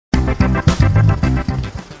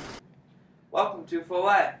Welcome to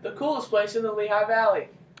Follett, the coolest place in the Lehigh Valley.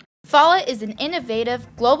 Follett is an innovative,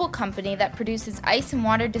 global company that produces ice and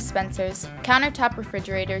water dispensers, countertop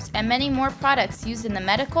refrigerators, and many more products used in the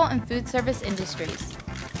medical and food service industries.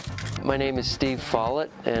 My name is Steve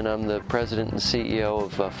Follett, and I'm the president and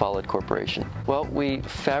CEO of Follett Corporation. Well, we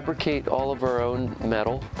fabricate all of our own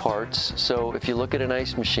metal parts. So if you look at an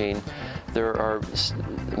ice machine, there are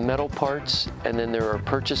metal parts, and then there are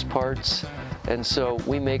purchase parts. And so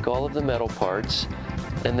we make all of the metal parts,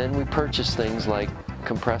 and then we purchase things like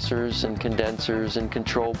compressors and condensers and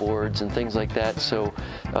control boards and things like that. So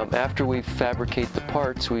after we fabricate the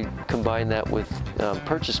parts, we combine that with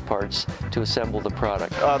purchase parts to assemble the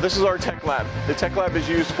product. This is our tech lab. The tech lab is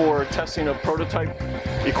used for testing of prototype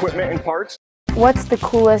equipment and parts. What's the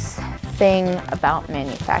coolest thing about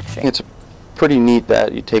manufacturing? It's pretty neat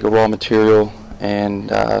that you take a raw material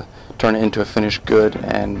and turn it into a finished good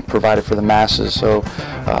and provide it for the masses. So,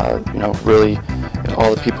 really,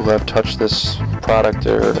 all the people who have touched this product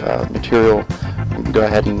or material can go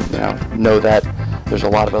ahead and know that there's a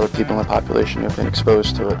lot of other people in the population who have been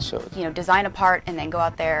exposed to it. So, design a part and then go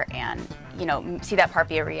out there and see that part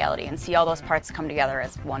be a reality and see all those parts come together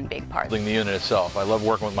as one big part. Building the unit itself, I love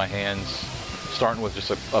working with my hands, starting with just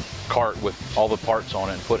a cart with all the parts on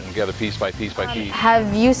it and putting it together piece by piece by piece.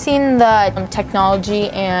 Have you seen the technology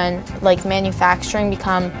and manufacturing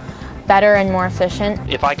become better and more efficient?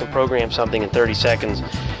 If I can program something in 30 seconds,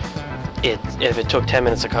 if it took 10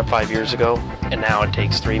 minutes to cut 5 years ago, and now it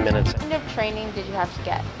takes 3 minutes. What kind of training did you have to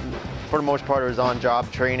get? For the most part, it was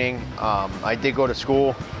on-job training. I did go to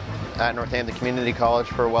school at Northampton Community College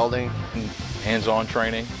for welding. Hands-on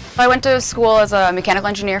training. I went to school as a mechanical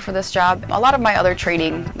engineer for this job. A lot of my other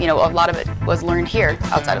training, a lot of it was learned here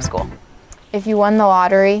outside of school. If you won the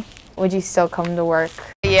lottery, would you still come to work?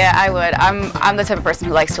 Yeah, I would. I'm the type of person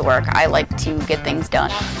who likes to work. I like to get things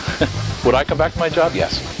done. Would I come back to my job?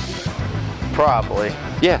 Yes. Probably.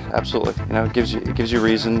 yeah, absolutely. It gives you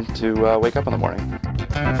reason to wake up in the morning.